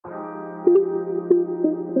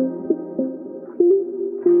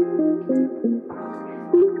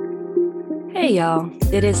Hey y'all,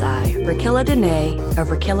 it is I, Rakilla Dene of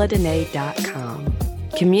RakillaDene.com,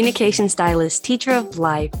 communication stylist, teacher of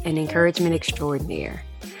life, and encouragement extraordinaire.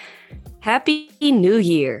 Happy New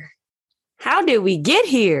Year. How did we get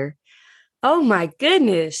here? Oh my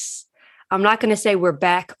goodness. I'm not going to say we're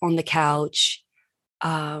back on the couch.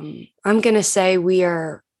 I'm going to say we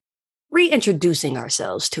are reintroducing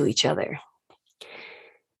ourselves to each other.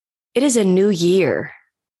 It is a new year,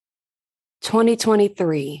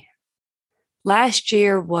 2023. Last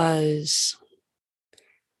year was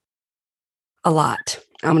a lot.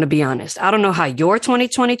 I'm going to be honest. I don't know how your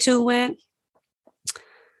 2022 went,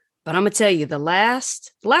 but I'm going to tell you the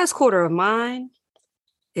last quarter of mine,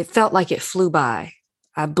 it felt like it flew by.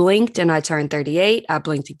 I blinked and I turned 38. I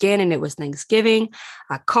blinked again and it was Thanksgiving.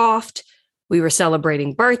 I coughed. We were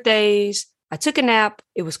celebrating birthdays. I took a nap.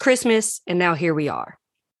 It was Christmas. And now here we are.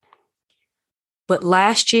 But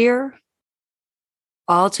last year,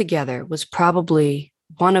 altogether, was probably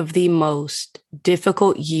one of the most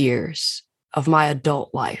difficult years of my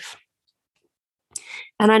adult life.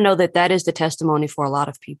 And I know that that is the testimony for a lot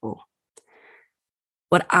of people.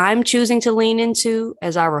 What I'm choosing to lean into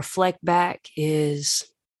as I reflect back is,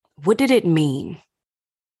 what did it mean?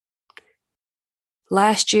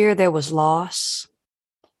 Last year, there was loss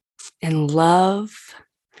and love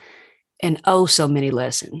and oh, so many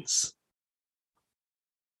lessons.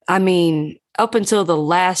 I mean, up until the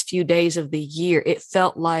last few days of the year, it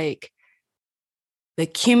felt like the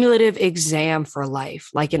cumulative exam for life.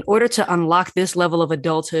 Like, in order to unlock this level of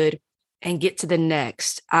adulthood and get to the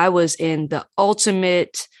next, I was in the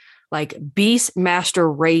ultimate, like, beast master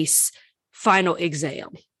race final exam.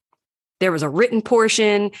 There was a written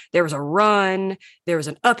portion, there was a run, there was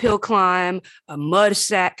an uphill climb, a mud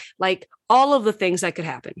sack, like all of the things that could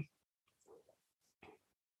happen.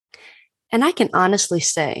 And I can honestly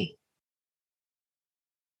say,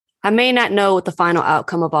 I may not know what the final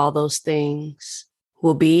outcome of all those things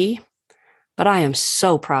will be, but I am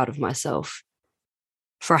so proud of myself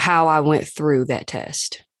for how I went through that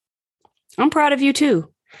test. I'm proud of you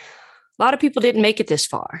too. A lot of people didn't make it this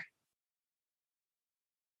far.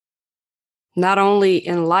 Not only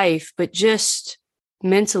in life, but just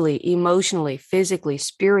mentally, emotionally, physically,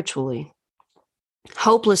 spiritually.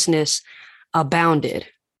 Hopelessness abounded.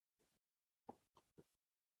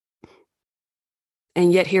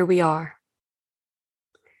 And yet here we are.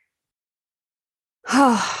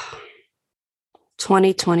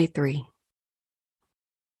 2023.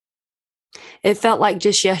 It felt like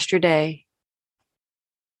just yesterday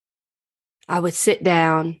I would sit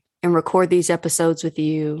down and record these episodes with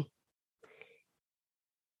you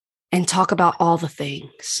and talk about all the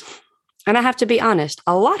things. And I have to be honest,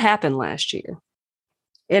 a lot happened last year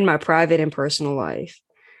in my private and personal life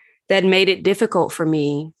that made it difficult for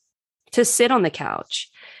me to sit on the couch.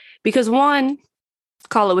 Because one,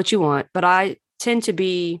 call it what you want, but I tend to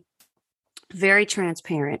be very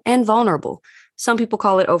transparent and vulnerable. Some people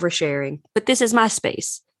call it oversharing, but this is my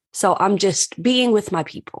space. So I'm just being with my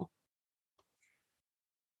people.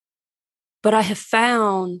 But I have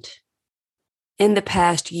found in the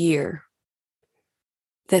past year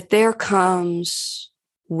that there comes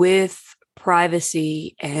with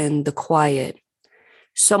privacy and the quiet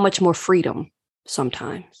so much more freedom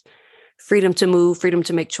sometimes. Freedom to move, freedom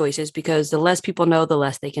to make choices, because the less people know, the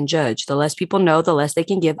less they can judge. The less people know, the less they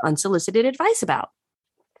can give unsolicited advice about.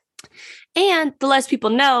 And the less people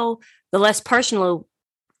know, the less personally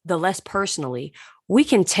we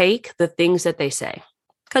can take the things that they say.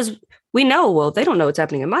 Because we know, well, they don't know what's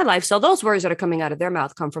happening in my life. So those words that are coming out of their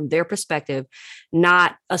mouth come from their perspective,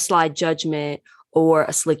 not a sly judgment or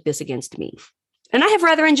a slick diss against me. And I have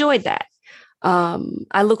rather enjoyed that.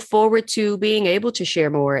 I look forward to being able to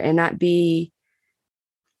share more and not be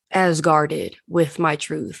as guarded with my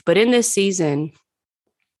truth. But in this season,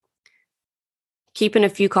 keeping a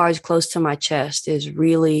few cards close to my chest is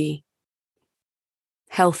really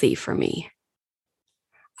healthy for me.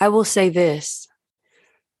 I will say this.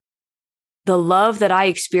 The love that I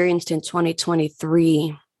experienced in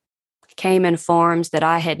 2023 came in forms that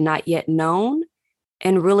I had not yet known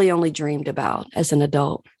and really only dreamed about as an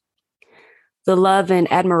adult. The love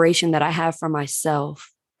and admiration that I have for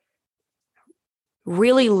myself,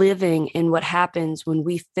 really living in what happens when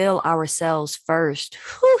we fill ourselves first.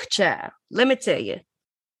 Whew, child, let me tell you.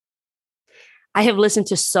 I have listened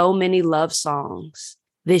to so many love songs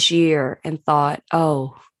this year and thought,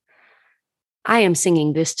 oh, I am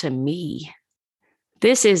singing this to me.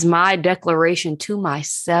 This is my declaration to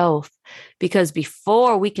myself, because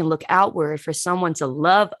before we can look outward for someone to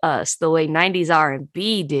love us the way 90s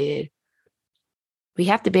R&B did, We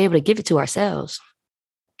have to be able to give it to ourselves.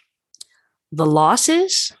 The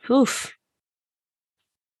losses, oof.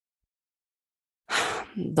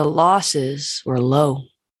 The losses were low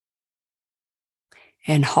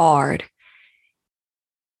and hard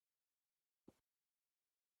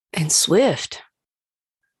and swift.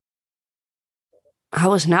 I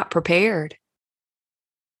was not prepared.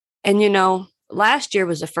 And, last year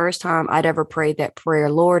was the first time I'd ever prayed that prayer.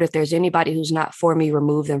 Lord, if there's anybody who's not for me,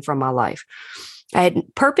 remove them from my life. I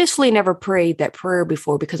had purposefully never prayed that prayer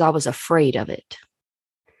before because I was afraid of it.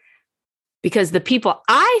 Because the people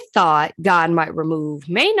I thought God might remove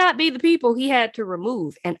may not be the people he had to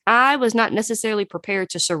remove. And I was not necessarily prepared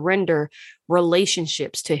to surrender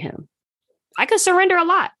relationships to him. I could surrender a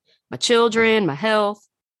lot. My children, my health,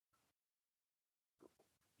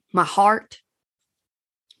 my heart.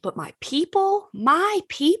 But my people,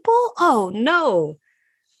 oh no.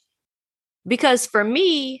 Because for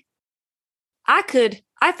me, I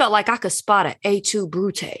felt like I could spot an A2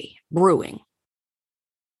 Brute brewing.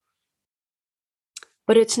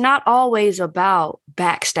 But it's not always about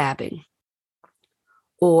backstabbing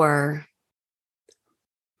or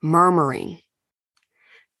murmuring.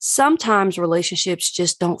 Sometimes relationships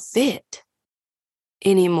just don't fit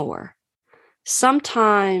anymore.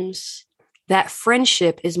 Sometimes that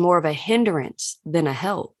friendship is more of a hindrance than a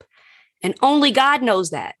help. And only God knows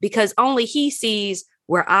that, because only he sees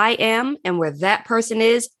where I am and where that person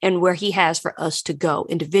is and where he has for us to go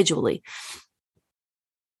individually.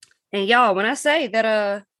 And y'all, when I say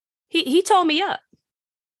that he told me up,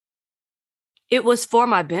 it was for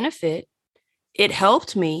my benefit. It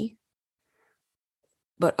helped me.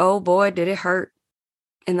 But oh boy, did it hurt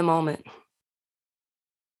in the moment.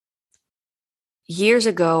 Years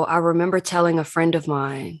ago, I remember telling a friend of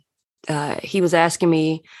mine, he was asking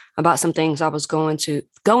me about some things I was going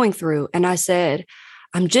through. And I said,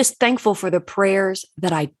 I'm just thankful for the prayers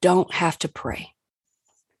that I don't have to pray.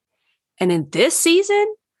 And in this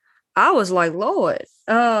season, I was like, Lord,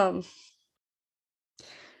 there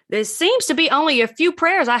seems to be only a few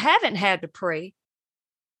prayers I haven't had to pray.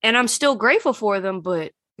 And I'm still grateful for them,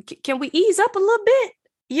 but can we ease up a little bit?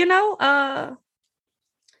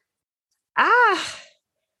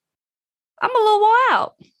 I'm a little worn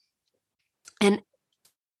out. And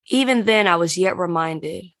even then, I was yet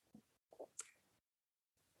reminded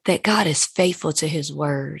that God is faithful to his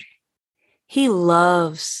word. He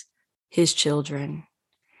loves his children.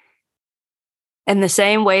 And the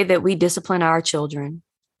same way that we discipline our children,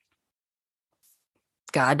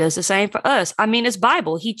 God does the same for us. I mean, it's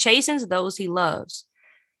Bible. He chastens those he loves.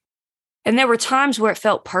 And there were times where it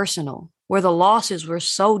felt personal, where the losses were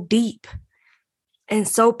so deep and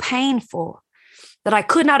so painful that I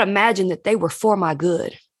could not imagine that they were for my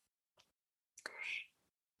good.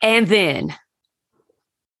 And then,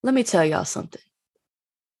 let me tell y'all something.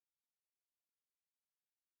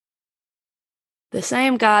 The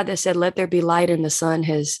same God that said, let there be light in the sun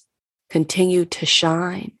has continued to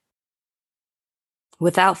shine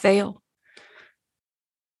without fail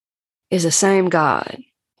is the same God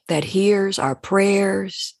that hears our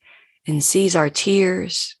prayers and sees our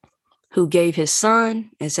tears, who gave his son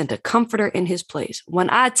and sent a comforter in his place. When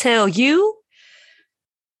I tell you,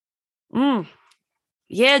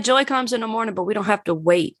 joy comes in the morning, but we don't have to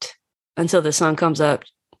wait until the sun comes up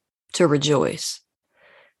to rejoice.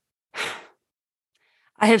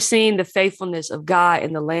 I have seen the faithfulness of God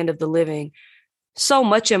in the land of the living so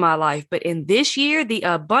much in my life, but in this year, the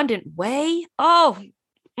abundant way,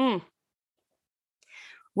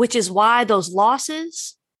 which is why those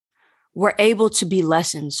losses were able to be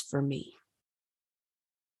lessons for me.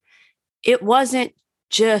 It wasn't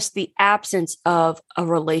just the absence of a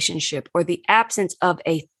relationship or the absence of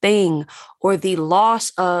a thing or the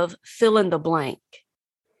loss of fill in the blank.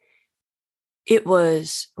 It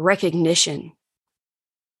was recognition.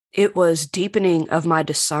 It was deepening of my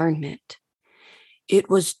discernment. It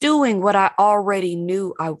was doing what I already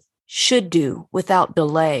knew I should do without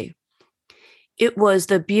delay. It was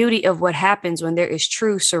the beauty of what happens when there is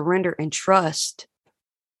true surrender and trust.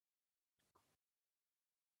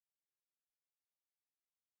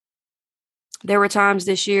 There were times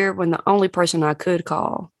this year when the only person I could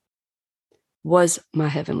call was my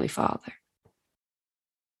Heavenly Father,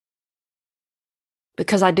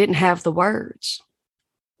 because I didn't have the words,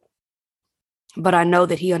 but I know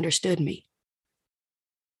that he understood me.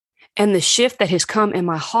 And the shift that has come in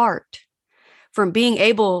my heart from being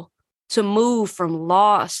able to move from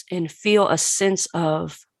loss and feel a sense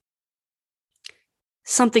of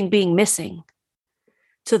something being missing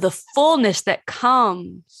to the fullness that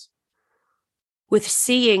comes with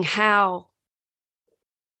seeing how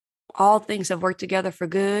all things have worked together for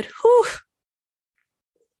good. Whew.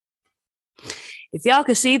 If y'all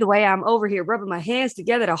could see the way I'm over here rubbing my hands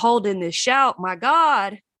together to hold in this shout, my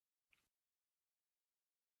God.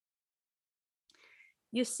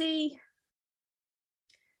 You see,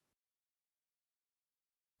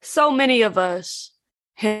 so many of us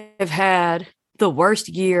have had the worst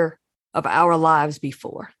year of our lives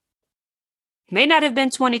before. May not have been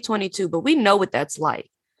 2022, but we know what that's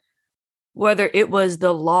like. Whether it was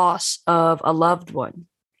the loss of a loved one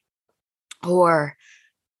or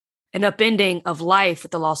an upending of life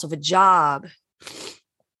with the loss of a job.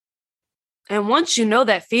 And once you know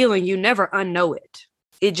that feeling, you never unknow it.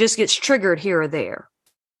 It just gets triggered here or there.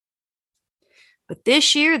 But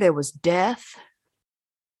this year, there was death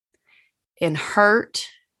and hurt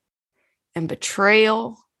and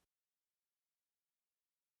betrayal.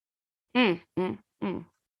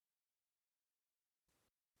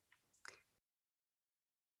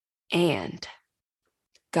 And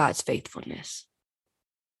God's faithfulness.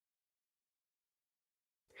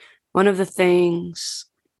 One of the things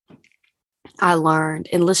I learned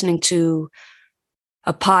in listening to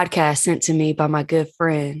a podcast sent to me by my good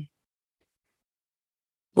friend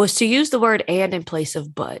was to use the word and in place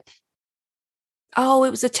of but. Oh, it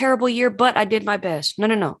was a terrible year, but I did my best.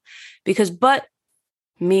 No. Because but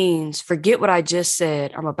means forget what I just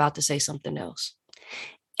said. I'm about to say something else.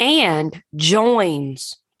 And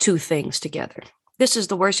joins two things together. This is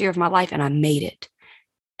the worst year of my life, and I made it.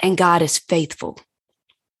 And God is faithful.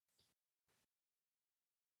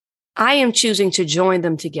 I am choosing to join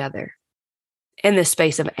them together in the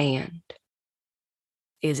space of and.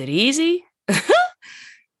 Is it easy?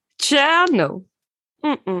 Child, no.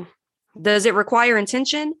 Does it require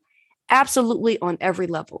intention? Absolutely, on every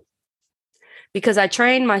level. Because I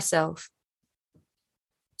trained myself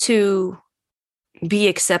to be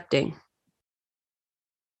accepting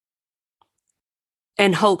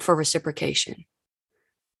and hope for reciprocation.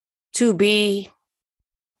 To be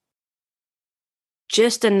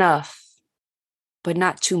just enough, but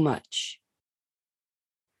not too much.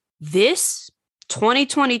 This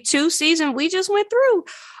 2022 season we just went through,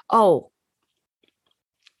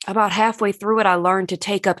 about halfway through it, I learned to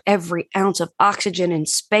take up every ounce of oxygen and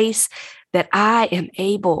space that I am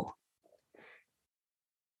able.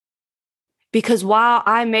 Because while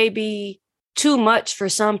I may be too much for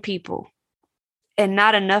some people and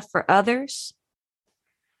not enough for others,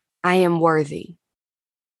 I am worthy.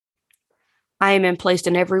 I am placed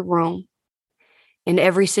in every room, in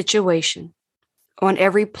every situation, on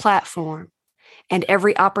every platform, and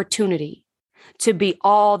every opportunity to be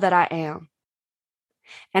all that I am.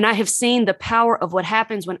 And I have seen the power of what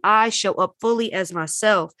happens when I show up fully as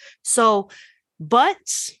myself. So, but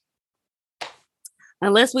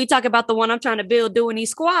unless we talk about the one I'm trying to build doing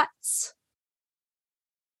these squats,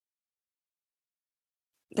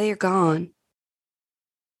 they are gone.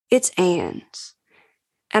 It's ands.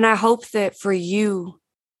 And I hope that for you,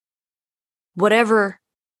 whatever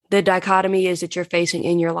the dichotomy is that you're facing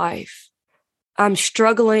in your life, I'm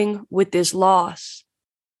struggling with this loss,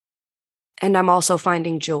 and I'm also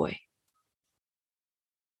finding joy.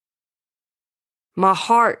 My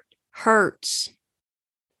heart hurts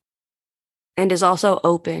and is also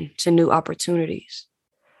open to new opportunities.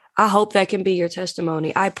 I hope that can be your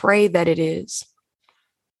testimony. I pray that it is.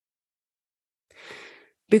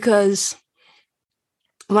 Because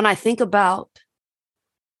when I think about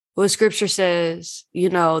what scripture says,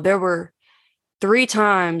 there were 3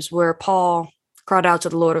 times where Paul cried out to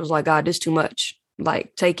the Lord. It was like, God, this is too much.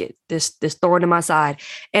 Like, take it, this thorn in my side.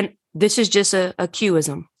 And this is just a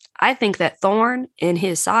cueism. I think that thorn in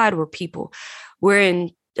his side were people. We're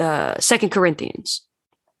in 2 Corinthians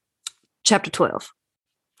chapter 12.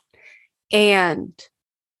 And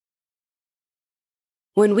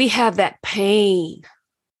when we have that pain,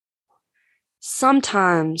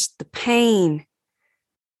 sometimes the pain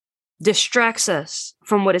distracts us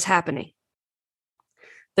from what is happening.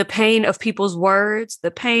 The pain of people's words, the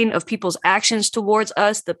pain of people's actions towards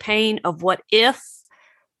us, the pain of what if,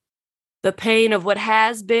 the pain of what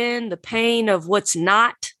has been, the pain of what's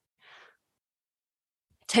not,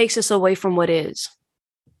 takes us away from what is.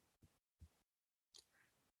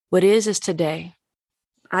 What is today.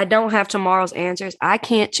 I don't have tomorrow's answers. I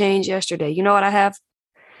can't change yesterday. You know what I have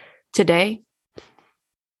today?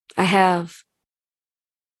 I have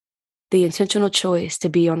the intentional choice to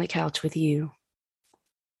be on the couch with you.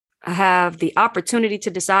 I have the opportunity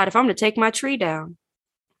to decide if I'm going to take my tree down.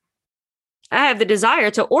 I have the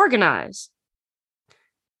desire to organize.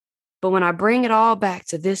 But when I bring it all back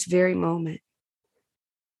to this very moment,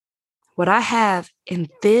 what I have in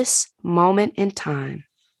this moment in time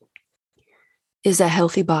is a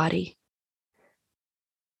healthy body,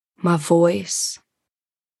 my voice,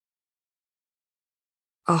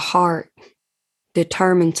 a heart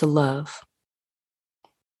determined to love,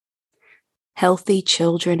 healthy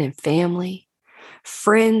children and family,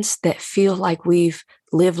 friends that feel like we've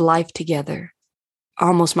lived life together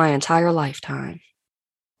almost my entire lifetime.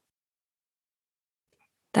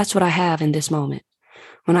 That's what I have in this moment.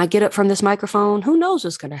 When I get up from this microphone, who knows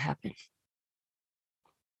what's going to happen?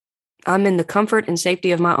 I'm in the comfort and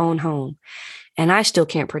safety of my own home, and I still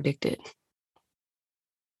can't predict it.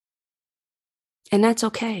 And that's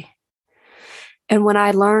okay. And when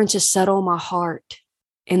I learn to settle my heart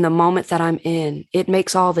in the moment that I'm in, it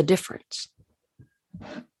makes all the difference.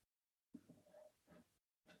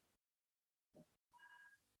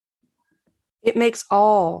 It makes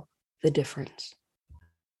all the difference.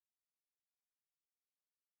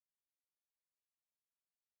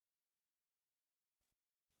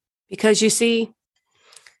 Because you see,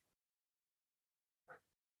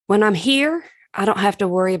 when I'm here, I don't have to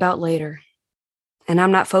worry about later. And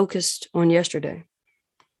I'm not focused on yesterday.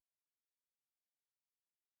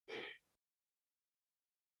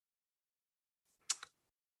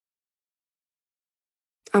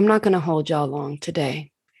 I'm not going to hold y'all long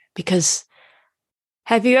today because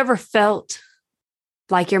have you ever felt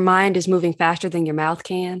like your mind is moving faster than your mouth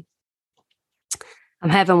can? I'm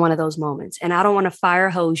having one of those moments, and I don't want to fire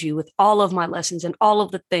hose you with all of my lessons and all of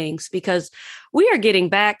the things because we are getting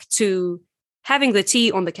back to having the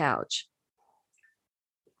tea on the couch.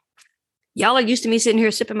 Y'all are used to me sitting here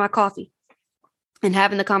sipping my coffee and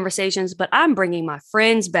having the conversations, but I'm bringing my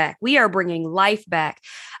friends back. We are bringing life back.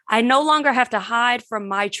 I no longer have to hide from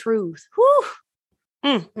my truth. Whew.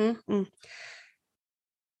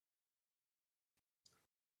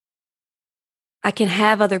 I can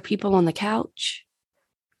have other people on the couch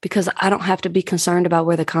because I don't have to be concerned about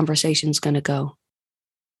where the conversation's going to go.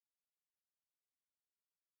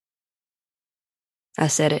 I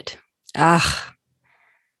said it.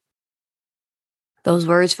 Those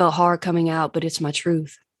words felt hard coming out, but it's my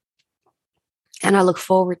truth. And I look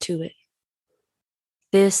forward to it.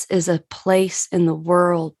 This is a place in the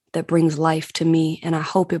world that brings life to me, and I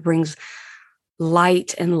hope it brings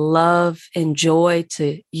light and love and joy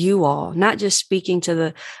to you all, not just speaking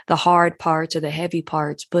to the hard parts or the heavy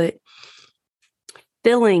parts, but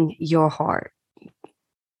filling your heart.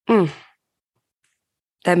 That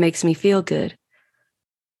makes me feel good.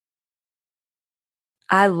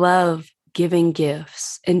 I love giving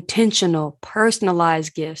gifts, intentional,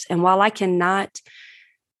 personalized gifts. And while I cannot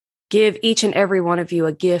give each and every one of you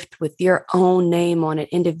a gift with your own name on it,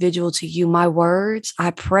 individual to you, my words,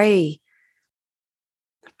 I pray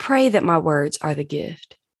that my words are the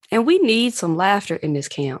gift. And we need some laughter in this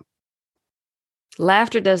camp.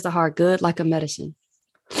 Laughter does the heart good like a medicine.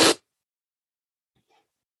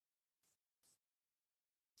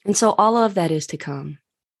 And so all of that is to come.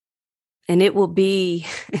 And it will be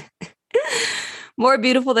more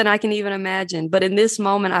beautiful than I can even imagine. But in this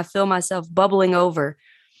moment, I feel myself bubbling over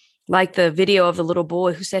like the video of the little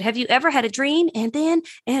boy who said, have you ever had a dream?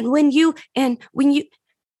 And when you, and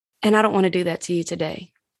I don't want to do that to you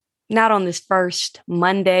today. Not on this first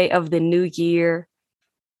Monday of the new year.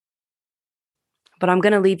 But I'm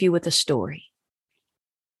going to leave you with a story.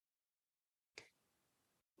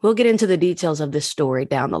 We'll get into the details of this story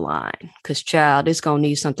down the line because, child, it's going to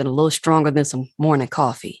need something a little stronger than some morning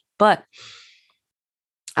coffee. But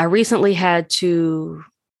I recently had to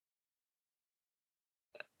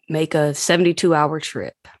make a 72-hour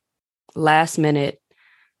trip, last minute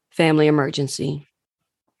family emergency.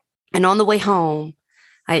 And on the way home,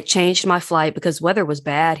 I had changed my flight because weather was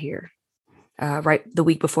bad here right the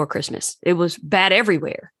week before Christmas. It was bad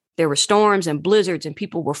everywhere. There were storms and blizzards and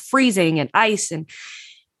people were freezing and ice, and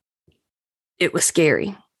it was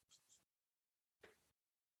scary.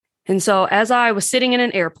 And so as I was sitting in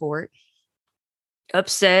an airport,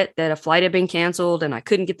 upset that a flight had been canceled and I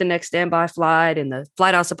couldn't get the next standby flight, and the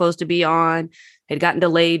flight I was supposed to be on had gotten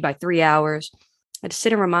delayed by 3 hours, I had to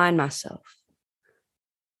sit and remind myself.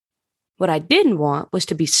 What I didn't want was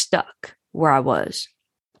to be stuck where I was,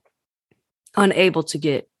 unable to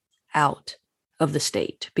get out of the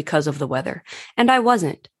state because of the weather. And I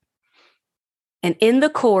wasn't. And in the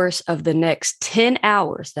course of the next 10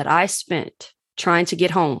 hours that I spent trying to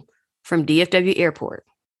get home from DFW Airport,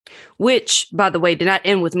 which, by the way, did not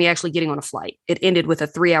end with me actually getting on a flight. It ended with a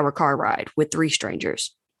 3-hour car ride with 3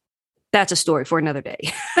 strangers. That's a story for another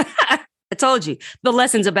day. I told you, the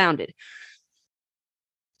lessons abounded.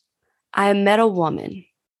 I met a woman,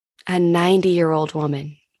 a 90-year-old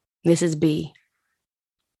woman, Mrs. B.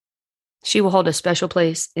 She will hold a special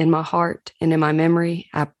place in my heart and in my memory.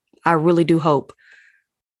 I really do hope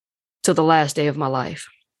till the last day of my life.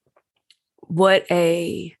 What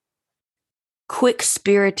a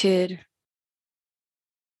quick-spirited,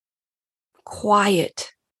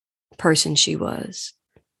 quiet person she was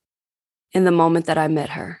in the moment that I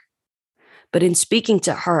met her. But in speaking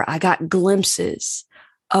to her, I got glimpses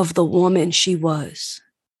of the woman she was.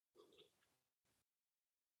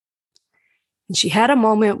 And she had a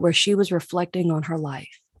moment where she was reflecting on her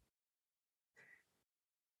life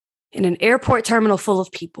in an airport terminal full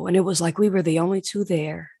of people. And it was like we were the only two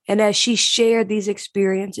there. And as she shared these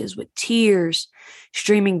experiences with tears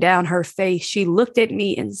streaming down her face, she looked at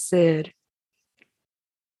me and said,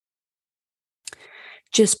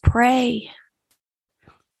 just pray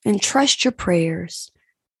and trust your prayers,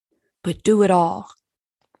 but do it all.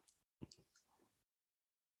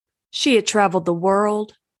 She had traveled the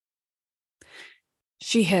world.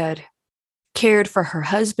 She had cared for her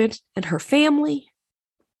husband and her family.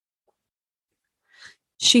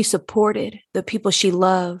 She supported the people she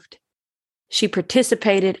loved. She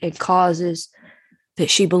participated in causes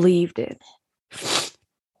that she believed in.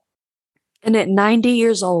 And at 90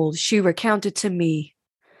 years old, she recounted to me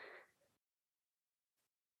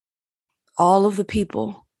all of the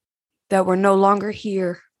people that were no longer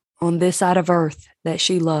here on this side of earth that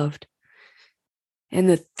she loved, and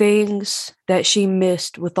the things that she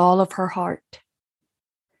missed with all of her heart.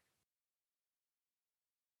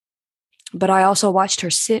 But I also watched her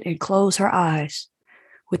sit and close her eyes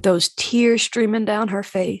with those tears streaming down her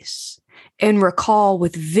face and recall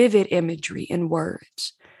with vivid imagery and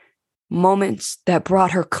words moments that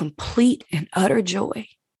brought her complete and utter joy.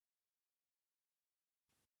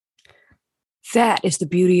 That is the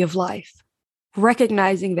beauty of life.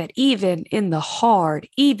 Recognizing that even in the hard,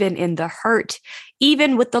 even in the hurt,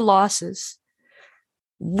 even with the losses,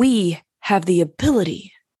 we have the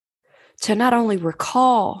ability to not only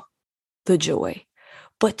recall the joy,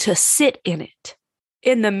 but to sit in it,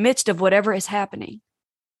 in the midst of whatever is happening.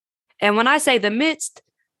 And when I say the midst,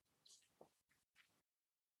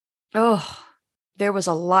 there was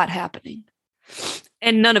a lot happening,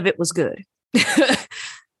 and none of it was good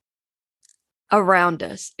around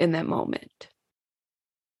us in that moment.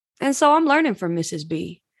 And so I'm learning from Mrs.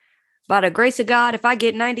 B. By the grace of God, if I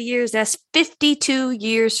get 90 years, that's 52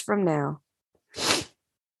 years from now.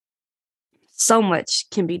 So much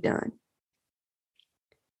can be done.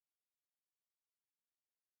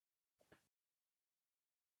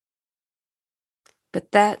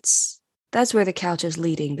 But that's where the couch is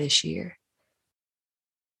leading this year.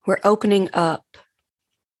 We're opening up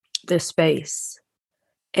the space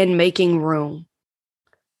and making room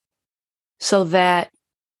so that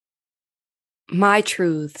my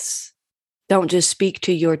truths don't just speak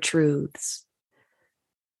to your truths,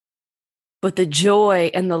 but the joy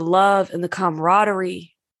and the love and the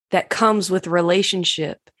camaraderie that comes with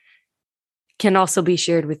relationship can also be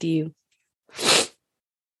shared with you.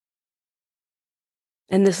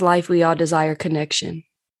 In this life, we all desire connection.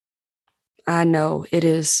 I know it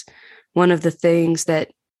is one of the things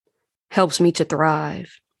that helps me to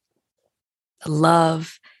thrive.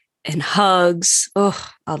 Love and hugs.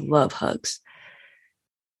 Oh, I love hugs.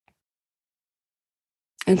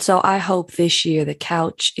 And so I hope this year the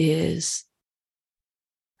couch is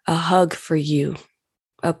a hug for you,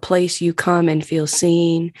 a place you come and feel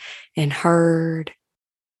seen and heard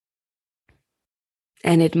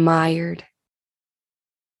and admired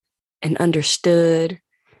and understood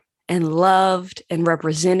and loved and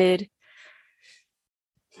represented,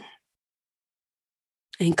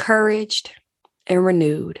 encouraged and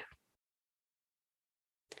renewed.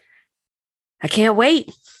 I can't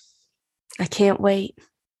wait. I can't wait.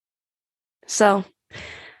 So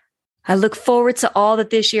I look forward to all that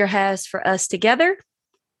this year has for us together,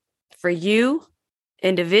 for you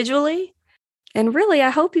individually. And really, I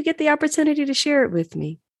hope you get the opportunity to share it with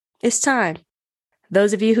me. It's time.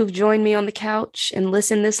 Those of you who've joined me on the couch and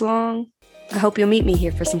listened this long, I hope you'll meet me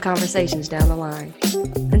here for some conversations down the line.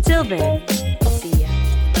 Until then,